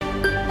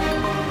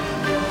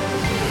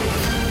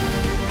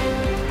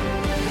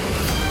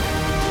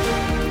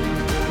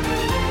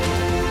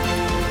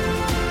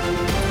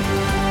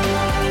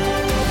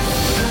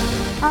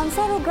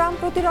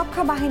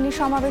প্রতিরক্ষা বাহিনী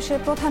সমাবেশে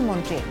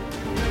প্রধানমন্ত্রী।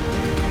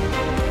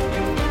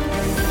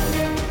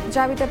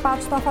 জাবিতে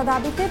 5 দফা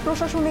দাবিতে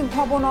প্রশাসনিক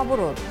ভবন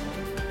অবরোধ।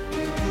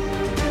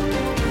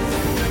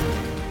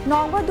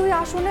 নওগাঁ 2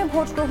 আসনে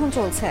ভোট গ্রহণ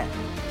চলছে।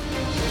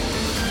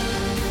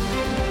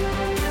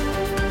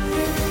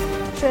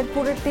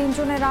 শেরপুরের 3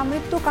 জনের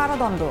আমৃত্যু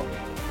কারাদণ্ড।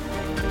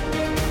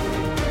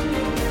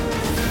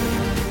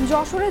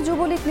 যশোরে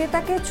যুবলীগ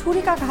নেতাকে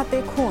ছুরিকাঘাতে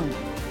খুন।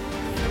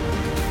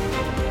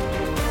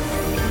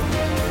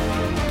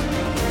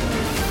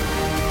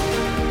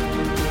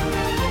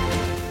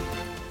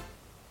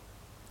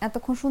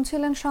 এতক্ষণ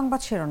শুনছিলেন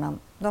সংবাদ শিরোনাম।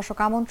 দর্শক,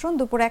 আমন্ত্রণ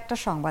দুপুর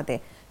 1টার সংবাদে।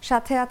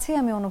 সাথে আছি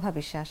আমি অনুভা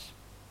বিশ্বাস।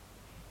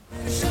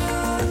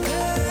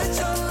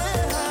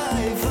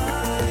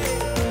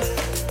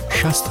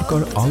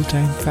 স্বাস্থ্যকর অল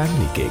টাইম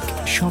ফ্যামিলি কেক,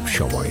 সব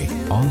সময়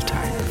অল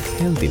টাইম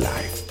হেলদি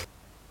লাইফ।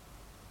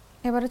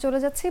 এবারে চলে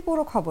যাচ্ছি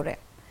পুরো খবরে।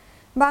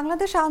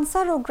 বাংলাদেশ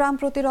আনসার ও গ্রাম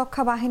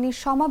প্রতিরক্ষা বাহিনীর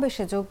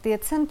সমাবেশে যোগ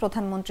দিয়েছেন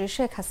প্রধানমন্ত্রী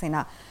শেখ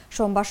হাসিনা।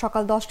 সোমবার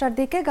সকাল 10টার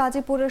দিকে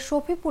গাজীপুরের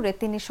শফিপুরে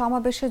তিনি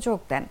সমাবেশে যোগ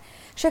দেন।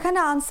 সেখানে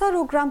আনসার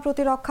ও গ্রাম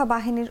প্রতিরক্ষা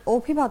বাহিনীর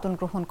অভিবাদন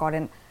গ্রহণ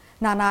করেন।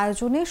 নানা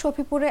আয়োজনে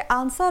শফিপুরে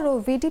আনসার ও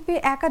ভিডিপি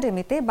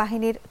একাডেমিতে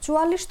বাহিনীর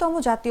 44তম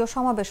জাতীয়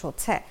সমাবেশ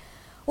হচ্ছে।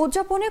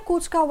 উদযাপনে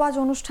কুচকাওয়াজ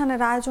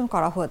অনুষ্ঠানের আয়োজন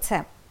করা হয়েছে।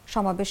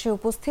 সমাবেশে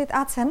উপস্থিত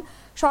আছেন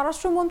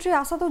স্বরাষ্ট্রমন্ত্রী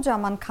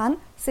আসাদুজ্জামান খান,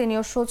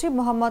 সিনিয়র সচিব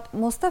মোহাম্মদ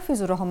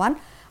মোস্তাফিজুর রহমান,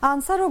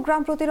 আনসার ও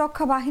গ্রাম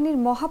প্রতিরক্ষা বাহিনীর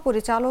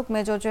মহাপরিচালক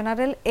major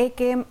general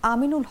AKM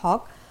Aminul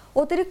Haque,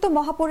 অতিরিক্ত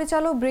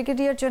মহাপরিচালক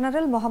ব্রিগেডিয়ার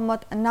জেনারেল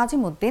মোহাম্মদ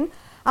নাজিম উদ্দিন,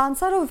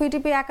 আনসার ও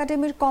ভিডিপি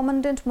একাডেমির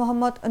কমান্ড্যান্ট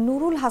মোহাম্মদ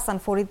নুরুল হাসান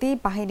ফরিদি,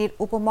 বাহিনীর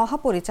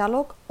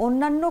উপমহাপরিচালক,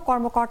 অন্যান্য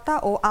কর্মকর্তা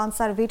ও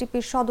আনসার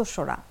ভিডিপির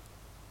সদস্যরা।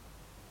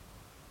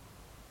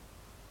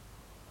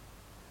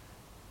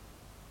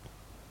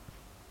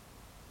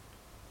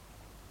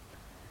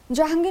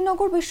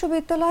 জাহাঙ্গীরনগর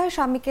বিশ্ববিদ্যালয়ে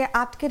স্বামীকে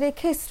আটকে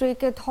রেখে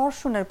স্ত্রীকে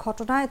ধর্ষণের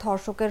ঘটনায়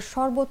ধর্ষকের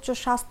সর্বোচ্চ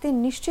শাস্তি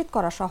নিশ্চিত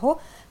করা সহ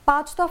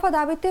 5 দফা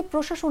দাবিতে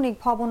প্রশাসনিক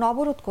ভবন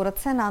অবরোধ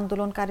করেছেন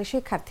আন্দোলনকারী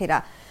শিক্ষার্থীরা।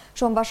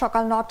 সোমবার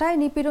সকাল 9টায়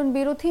নিপীড়ন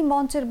বিরোধী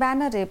মঞ্চের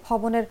ব্যানারে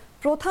ভবনের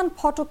প্রধান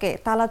ফটকে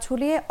তালা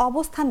ঝুলিয়ে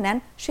অবস্থান নেন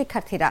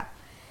শিক্ষার্থীরা।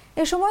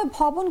 এ সময়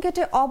ভবন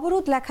গেটে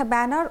অবরোধ লেখা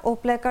ব্যানার ও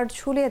প্ল্যাকার্ড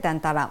ঝুলিয়ে দেন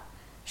তারা।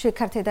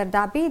 শিক্ষার্থীদের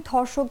দাবি,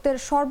 ধর্ষকদের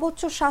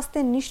সর্বোচ্চ শাস্তি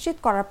নিশ্চিত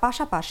করার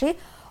পাশাপাশি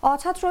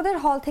অছাত্রদের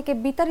হল থেকে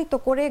বিতাড়িত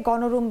করে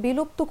গণরুম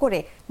বিলুপ্ত করে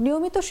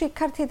নিয়মিত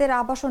শিক্ষার্থীদের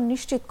আবাসন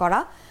নিশ্চিত করা,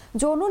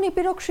 যৌন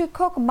নিপীড়ক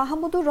শিক্ষক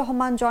মাহমুদুর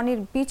রহমান জনির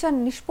বিচার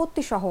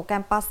নিষ্পত্তি সহ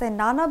ক্যাম্পাসে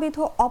নানাবিধ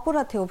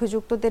অপরাধে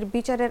অভিযুক্তদের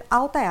বিচারের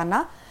আওতায় আনা,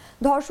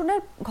 ধর্ষণের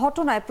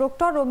ঘটনায়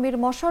প্রক্টর ও মীর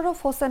মোশাররফ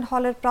হোসেন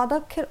হলের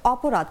প্রাধ্যক্ষের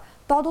অপরাধ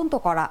তদন্ত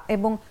করা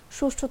এবং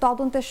সুষ্ঠু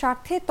তদন্তের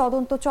স্বার্থে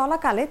তদন্ত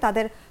চলাকালে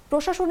তাদের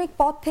প্রশাসনিক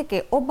পদ থেকে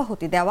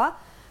অব্যাহতি দেওয়া,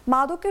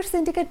 মাদকের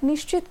সিন্ডিকেট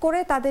নিশ্চিত করে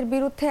তাদের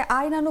বিরুদ্ধে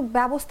আইনানুগ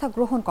ব্যবস্থা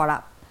গ্রহণ করা।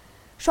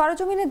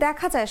 সরেজমিনে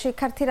দেখা যায়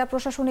শিক্ষার্থীরা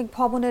প্রশাসনিক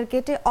ভবনের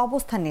গেটে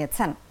অবস্থান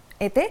নিয়েছেন।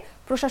 এতে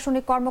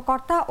প্রশাসনিক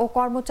কর্মকর্তা ও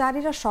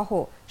কর্মচারীরা সহ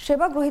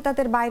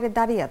সেবাগ্রহীতাদের বাইরে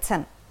দাঁড়িয়ে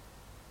আছেন।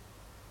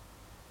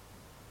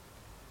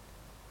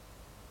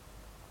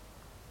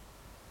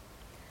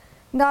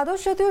 দ্বাদশ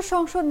জাতীয়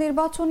সংসদ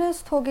নির্বাচনে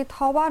স্থগিত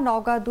হওয়া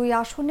নওগাঁ 2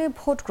 আসনে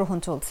ভোট গ্রহণ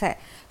চলছে।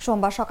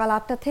 সোমবার সকাল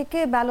 8টা থেকে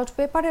ব্যালট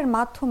পেপারের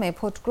মাধ্যমে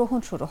ভোট গ্রহণ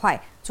শুরু হয়,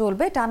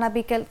 চলবে টানা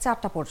বিকেল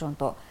 4টা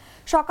পর্যন্ত।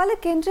 সকালে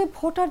কেন্দ্রে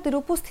ভোটারদের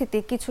উপস্থিতি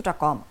কিছুটা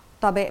কম,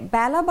 তবে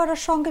বেলা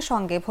বাড়ার সঙ্গে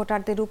সঙ্গে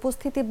ভোটারদের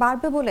উপস্থিতি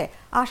বাড়বে বলে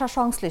আশা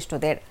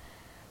সংশ্লিষ্টদের।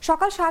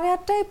 সকাল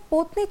 8:30টায়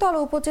পত্নীতলা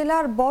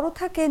উপজেলার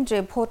বড়থা কেন্দ্রে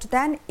ভোট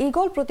দেন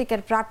ঈগল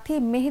প্রতীকের প্রার্থী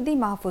মেহেদী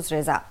মাহফুজ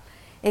রেজা।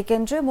 এই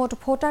কেন্দ্রে মোট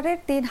ভোটারের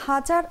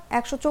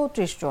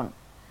 3134 জন।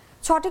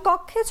 6টি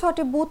কক্ষে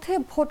 6টি বুথে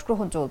ভোট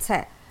গ্রহণ চলছে।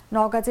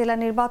 নওগাঁ জেলা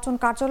নির্বাচন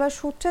কার্যালয়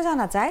সূত্রে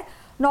জানা যায়,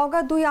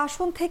 নওগাঁ 2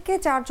 আসন থেকে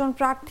 4 জন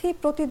প্রার্থী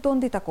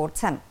প্রতিদ্বন্দ্বিতা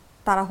করছেন।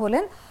 তারা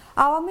হলেন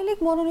আওয়ামী লীগ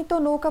মনোনীত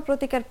নৌকা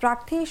প্রতীকের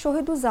প্রার্থী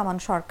শহীদুজ্জামান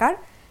সরকার,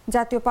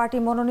 জাতীয় পার্টি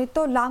মনোনীত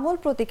লাঙ্গল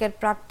প্রতীকের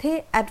প্রার্থী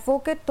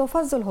অ্যাডভোকেট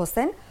তোফাজ্জল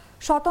হোসেন,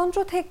 স্বতন্ত্র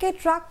থেকে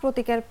ট্রাক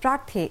প্রতীকের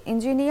প্রার্থী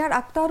ইঞ্জিনিয়ার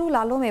আক্তারুল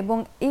আলম এবং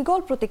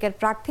ঈগল প্রতীকের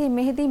প্রার্থী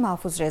মেহেদী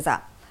মাহফুজ রেজা।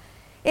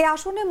 এই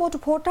আসনে মোট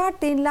ভোটার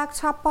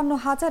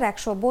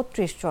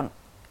 3,56,132 জন।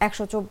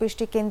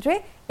 124টি কেন্দ্রে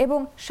এবং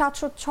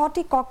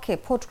 706টি কক্ষে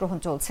ভোট গ্রহণ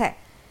চলছে।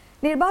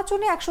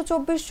 নির্বাচনে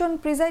 124 জন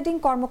প্রিজাইডিং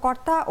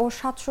কর্মকর্তা ও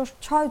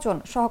 706 জন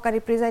সহকারী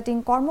প্রিজাইডিং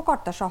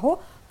কর্মকর্তা সহ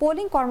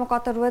পোলিং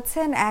কর্মকর্তা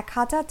রয়েছেন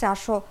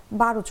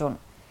 1412 জন।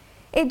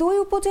 এই 2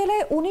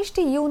 উপজেলায়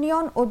 19টি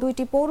ইউনিয়ন ও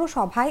 2টি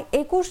পৌরসভায়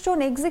 21 জন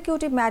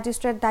এক্সিকিউটিভ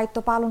ম্যাজিস্ট্রেট দায়িত্ব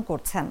পালন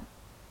করছেন।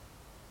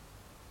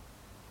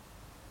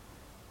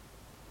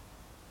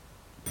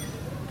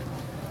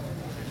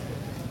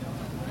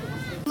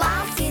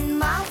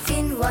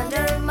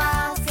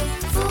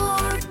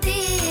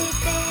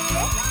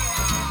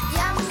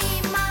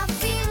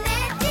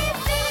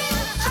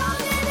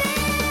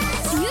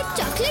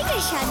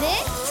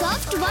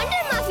 সফট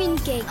ওয়ান্ডার মাফিন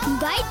কেক,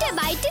 বাইটে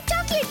বাইটে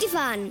চকলেটি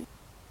ফান।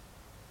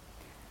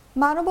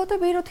 মানবতা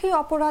বিরোধী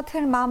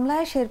অপরাধের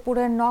মামলায়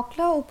শেরপুরের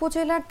নকলা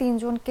উপজেলার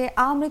 ৩ জনকে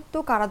আমৃত্যু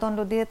কারাদণ্ড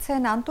দিয়েছেন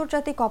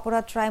আন্তর্জাতিক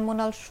অপরাধ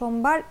ট্রাইব্যুনাল।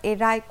 সোমবার এ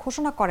রায়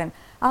ঘোষণা করেন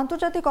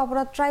আন্তর্জাতিক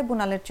অপরাধ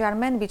ট্রাইব্যুনালের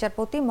চেয়ারম্যান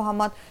বিচারপতি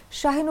মোহাম্মদ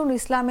শাহিনুল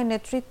ইসলামের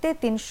নেতৃত্বে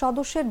 ৩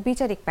 সদস্যের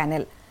বিচারিক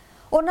প্যানেল।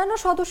 অন্যান্য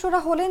সদস্যরা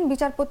হলেন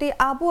বিচারপতি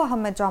আবু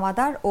আহমেদ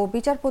জমাদার ও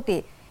বিচারপতি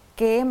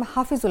কে এম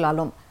হাফিজুল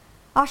আলম।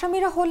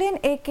 আসামিরা হলেন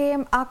এ কে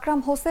এম আকরাম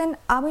হোসেন,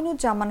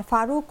 আমিনুজ্জামান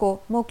ফারুক ও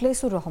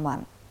মোখলেসুর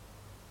রহমান।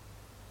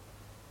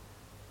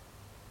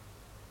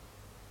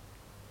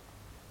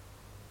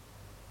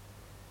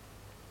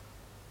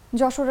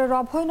 যশোরের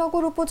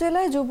অভয়নগর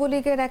উপজেলায়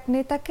যুবলীগের এক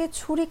নেতাকে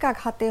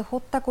ছুরিকাঘাতে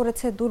হত্যা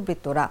করেছে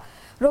দুর্বৃত্তরা।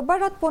 রোববার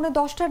রাত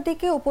 10:15টার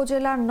দিকে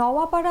উপজেলার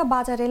নওয়াপাড়া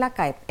বাজার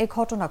এলাকায় এ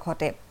ঘটনা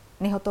ঘটে।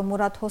 নিহত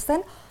মুরাদ হোসেন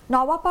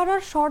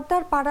নওয়াপাড়ার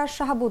সর্দার পাড়ার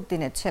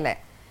শাহাবুদ্দিনের ছেলে।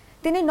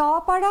 তিনি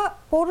নওয়াপাড়া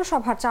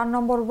পৌরসভার 4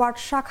 নম্বর ওয়ার্ড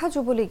শাখা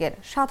যুবলীগের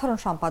সাধারণ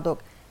সম্পাদক।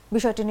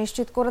 বিষয়টি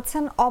নিশ্চিত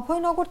করেছেন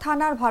অভয়নগর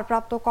থানার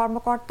ভারপ্রাপ্ত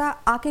কর্মকর্তা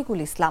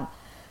আকিকুল ইসলাম।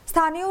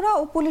 স্থানীয়রা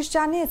ও পুলিশ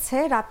জানিয়েছে,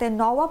 রাতে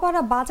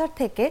নওয়াপাড়া বাজার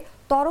থেকে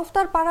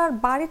তরফদার পাড়ার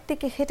বাড়ির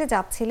দিকে হেঁটে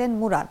যাচ্ছিলেন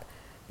মুরাদ।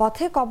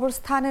 পথে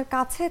কবরস্থানের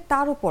কাছে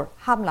তার উপর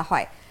হামলা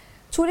হয়।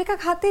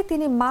 ছুরিকাঘাতে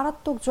তিনি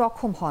মারাত্মক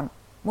জখম হন।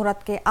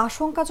 মুরাদকে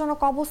আশঙ্কাজনক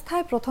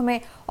অবস্থায় প্রথমে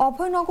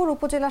অভয়নগর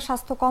উপজেলা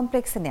স্বাস্থ্য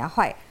কমপ্লেক্সে নেওয়া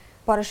হয়।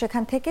 পরে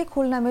সেখান থেকে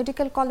খুলনা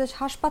মেডিকেল কলেজ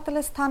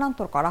হাসপাতালে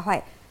স্থানান্তর করা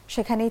হয়।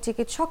 সেখানেই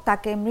চিকিৎসক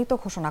তাকে মৃত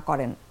ঘোষণা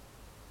করেন।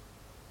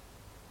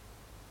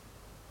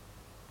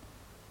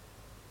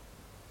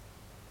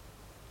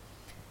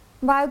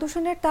 বায়ু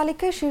দূষণের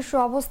তালিকায় শীর্ষ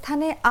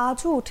অবস্থানে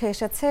আজও উঠে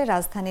এসেছে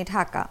রাজধানী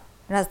ঢাকা।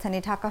 রাজধানী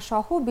ঢাকা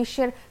সহ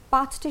বিশ্বের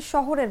 5টি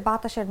শহরের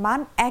বাতাসের মান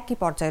একই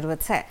পর্যায়ে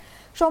রয়েছে।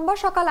 সোমবার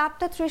সকাল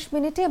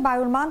 8:30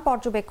 বায়ুর মান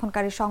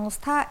পর্যবেক্ষণকারী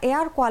সংস্থা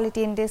এয়ার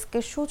কোয়ালিটি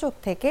ইন্ডেক্সের সূচক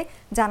থেকে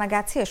জানা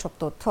গেছে এসব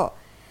তথ্য।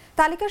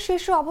 তালিকার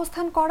শীর্ষে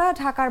অবস্থান করা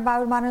ঢাকার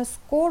বায়ুর মানের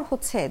স্কোর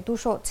হচ্ছে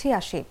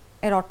 286।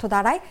 এর অর্থ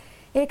দাঁড়ায়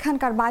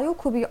এখানকার বায়ু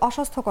খুবই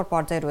অস্বাস্থ্যকর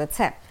পর্যায়ে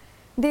রয়েছে।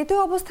 দ্বিতীয়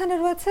অবস্থানে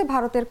রয়েছে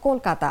ভারতের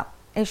কলকাতা।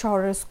 এই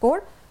শহরের স্কোর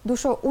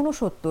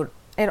 269।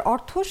 এর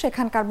অর্থ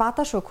সেখানকার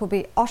বাতাসও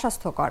খুবই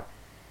অস্বাস্থ্যকর।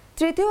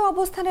 তৃতীয়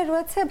অবস্থানে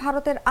রয়েছে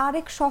ভারতের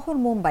আরেক শহর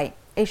মুম্বাই।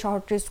 এই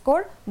শহরটির স্কোর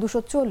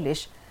 240,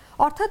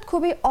 অর্থাৎ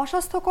খুবই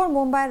অস্বাস্থ্যকর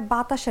মুম্বাইয়ের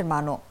বাতাসের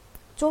মানও।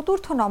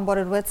 চতুর্থ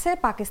নম্বরে রয়েছে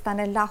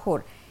পাকিস্তানের লাহোর।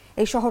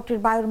 এই শহরটির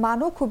বায়ুর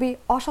মানও খুবই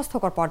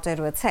অস্বাস্থ্যকর পর্যায়ে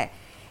রয়েছে।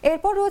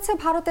 এরপর রয়েছে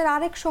ভারতের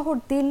আরেক শহর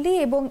দিল্লি,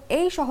 এবং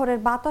এই শহরের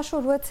বাতাসও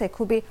রয়েছে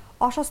খুবই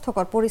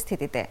অস্বাস্থ্যকর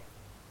পরিস্থিতিতে।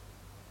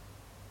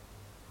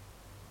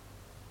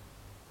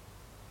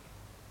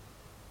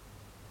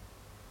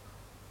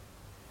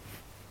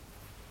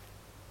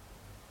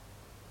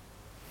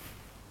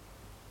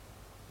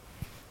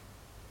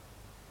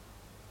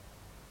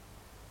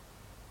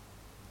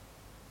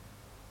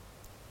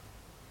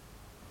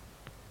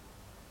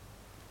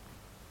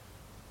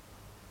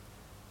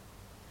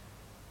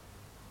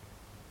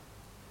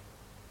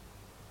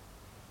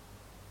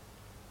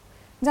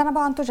 জানাবো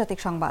আন্তর্জাতিক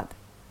সংবাদ।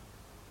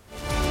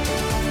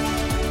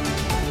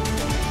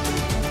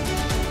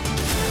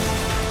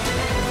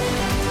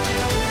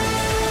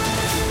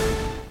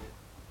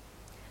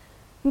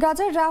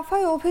 গাজার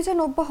রাফায় অভিযান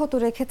অব্যাহত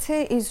রেখেছে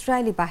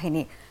ইসরায়েলি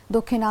বাহিনী।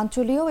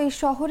 দক্ষিণাঞ্চলীয় এই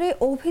শহরে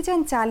অভিযান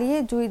চালিয়ে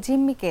 2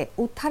 জিম্মিকে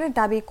উদ্ধারের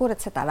দাবি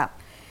করেছে তারা।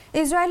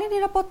 ইসরায়েলি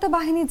নিরাপত্তা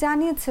বাহিনী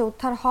জানিয়েছে,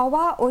 উদ্ধার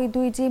হওয়া ওই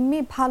 2 জিম্মি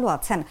ভালো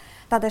আছেন।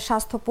 তাদের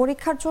স্বাস্থ্য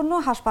পরীক্ষার জন্য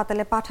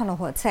হাসপাতালে পাঠানো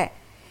হয়েছে।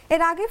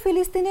 এর আগে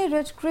ফিলিস্তিনের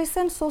রেড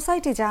ক্রিসেন্ট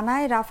সোসাইটি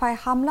জানায়, রাফায়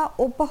হামলা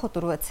অব্যাহত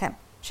রয়েছে।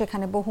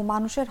 সেখানে বহু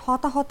মানুষের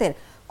হতাহতের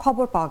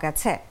খবর পাওয়া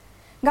গেছে।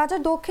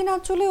 গাজার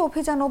দক্ষিণাঞ্চলে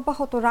অভিযান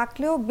অব্যাহত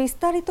রাখলেও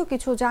বিস্তারিত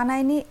কিছু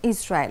জানায়নি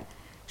ইসরায়েল।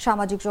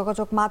 সামাজিক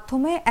যোগাযোগ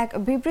মাধ্যমে এক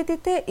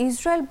বিবৃতিতে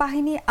ইসরায়েল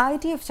বাহিনী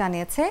আইডিএফ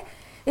জানিয়েছে,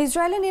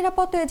 ইসরায়েলের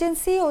নিরাপত্তা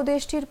এজেন্সি ও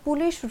দেশটির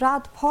পুলিশ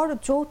রাতভর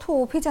যৌথ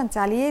অভিযান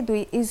চালিয়ে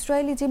 2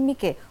 ইসরায়েলি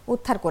জিম্মিকে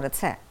উদ্ধার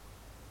করেছে।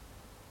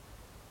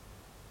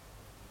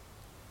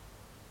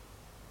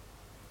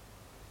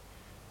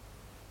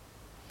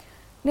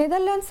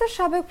 নেদারল্যান্ডসের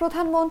সাবেক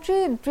প্রধানমন্ত্রী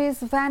ড্রিস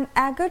ভ্যান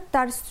অ্যাগার্ট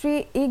তার স্ত্রী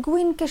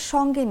ইগুইনকে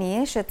সঙ্গে নিয়ে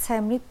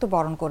স্বেচ্ছায়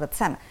মৃত্যুবরণ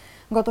করেছেন।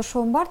 গত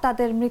সোমবার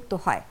তাদের মৃত্যু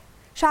হয়।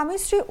 স্বামী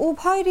স্ত্রী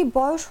উভয়েরই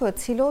বয়স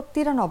হয়েছিল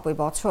 93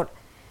 বছর।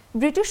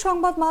 ব্রিটিশ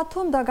সংবাদ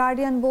মাধ্যম দ্য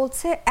গার্ডিয়ান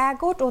বলছে,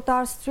 অ্যাগট ও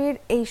তার স্ত্রীর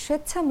এই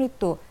স্বেচ্ছা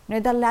মৃত্যু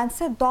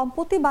নেদারল্যান্ডসের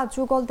দম্পতি বা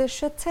যুগলদের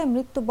স্বেচ্ছায়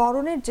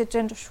মৃত্যুবরণের যে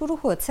ট্রেন্ড শুরু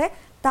হয়েছে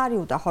তারই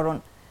উদাহরণ।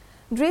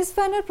 ড্রিস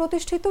ভ্যানের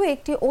প্রতিষ্ঠিত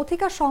একটি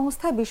অধিকার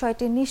সংস্থা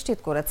বিষয়টি নিশ্চিত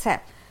করেছে।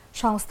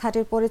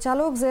 সংস্থাটির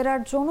পরিচালক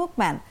জেরার্ড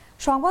জোনকম্যান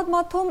সংবাদ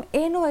মাধ্যম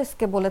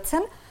এনওএসকে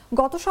বলেছেন,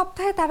 গত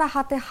সপ্তাহে তারা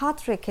হাতে হাত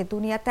রেখে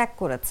দুনিয়া ত্যাগ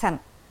করেছেন।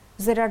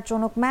 জেরার্ড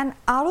জোনকম্যান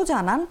আরও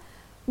জানান,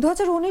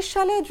 2019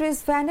 সালে ড্রিস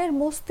ভ্যানের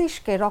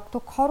মস্তিষ্কে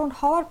রক্তক্ষরণ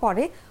হওয়ার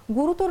পরে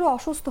গুরুতর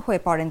অসুস্থ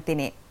হয়ে পড়েন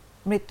তিনি।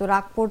 মৃত্যুর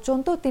আগ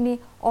পর্যন্ত তিনি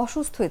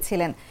অসুস্থই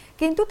ছিলেন,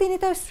 কিন্তু তিনি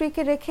তার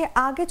স্ত্রীকে রেখে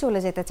আগে চলে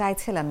যেতে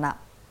চাইছিলেন না।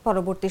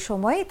 পরবর্তী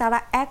সময়ে তারা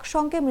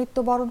একসঙ্গে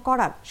মৃত্যুবরণ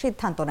করার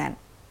সিদ্ধান্ত নেন।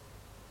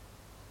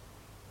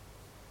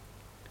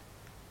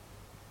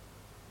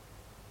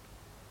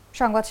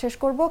 সংবাদ শেষ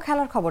করব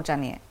খেলার খবর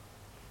জানিয়ে।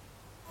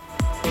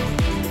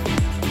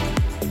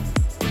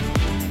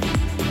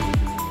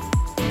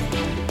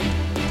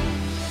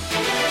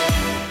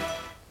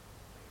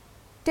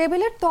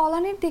 টেবিলের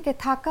তলানির দিকে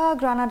থাকা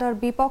গ্রানাডার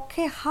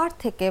বিপক্ষে হার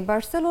থেকে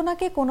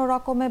বার্সেলোনাকে কোনো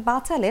রকমে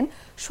বাঁচালেন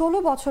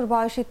 ১৬ বছর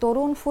বয়সী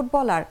তরুণ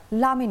ফুটবলার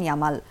লামিন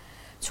ইয়ামাল।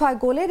 ৬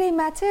 গোলের এই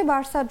ম্যাচে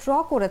বার্সা ড্র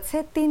করেছে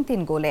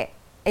 ৩-৩ গোলে।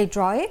 এই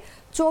ড্রয়ে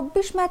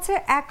 ২৪ ম্যাচে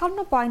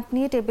 ৫১ পয়েন্ট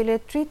নিয়ে টেবিলের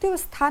তৃতীয়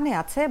স্থানে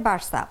আছে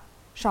বার্সা।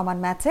 সমান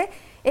ম্যাচে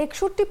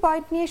 ৬১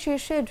 পয়েন্ট নিয়ে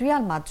শীর্ষে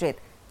রিয়াল মাদ্রিদ,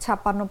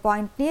 ৫৬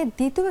 পয়েন্ট নিয়ে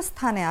দ্বিতীয়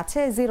স্থানে আছে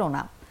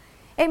জিরোনা।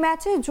 এই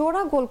ম্যাচে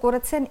জোড়া গোল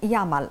করেছেন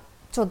ইয়ামাল।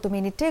 ১৪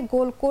 মিনিটে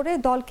গোল করে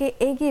দলকে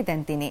এগিয়ে দেন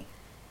তিনি।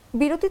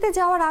 বিরতিতে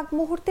যাওয়ার আগ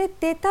মুহূর্তে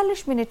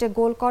 ৪৩ মিনিটে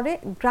গোল করে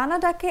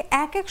গ্রানাডাকে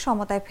 ১-১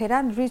 সমতায়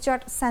ফেরান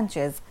রিচার্ড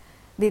স্যাnchez।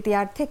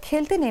 দ্বিতীয়ার্ধে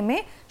খেলতে নেমে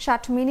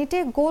 ৬০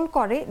 মিনিটে গোল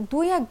করে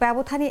 ২-১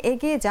 ব্যবধানে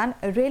এগিয়ে যান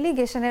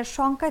রেলিগেশনের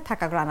শঙ্কায়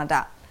থাকা গ্রানাডা।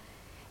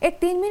 এর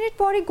 ৩ মিনিট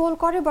পরই গোল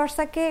করে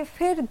বার্সাকে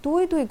ফের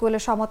 ২-২ গোলে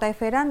সমতায়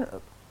ফেরান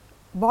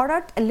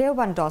রবার্ট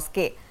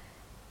লেভানডস্কি।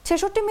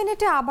 ৬৬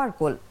 মিনিটে আবার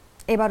গোল।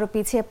 এবারও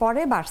পিছিয়ে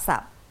পড়ে বার্সা।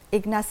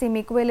 ইগনাসি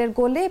মিগুয়েলের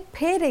গোলে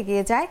ফের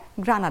এগিয়ে যায়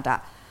গ্রানাডা।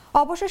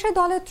 অবশেষে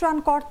দলের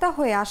ত্রাণকর্তা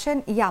হয়ে আসেন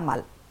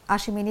ইয়ামাল।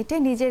 ৮০ মিনিটে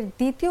নিজের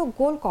দ্বিতীয়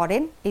গোল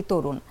করেন এই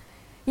তরুণ।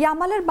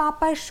 ইয়ামালের বাঁ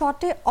পায়ের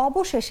শটে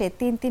অবশেষে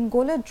 ৩-৩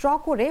 গোলে ড্র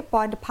করে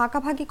পয়েন্ট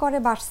ভাগাভাগি করে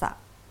বার্সা।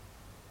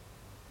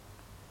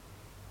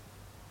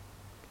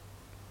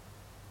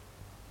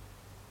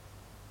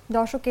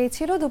 দর্শক, এই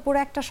ছিল দুপুর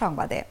 ১টা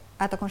সংবাদে।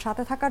 এতক্ষণ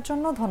সাথে থাকার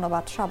জন্য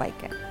ধন্যবাদ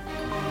সবাইকে।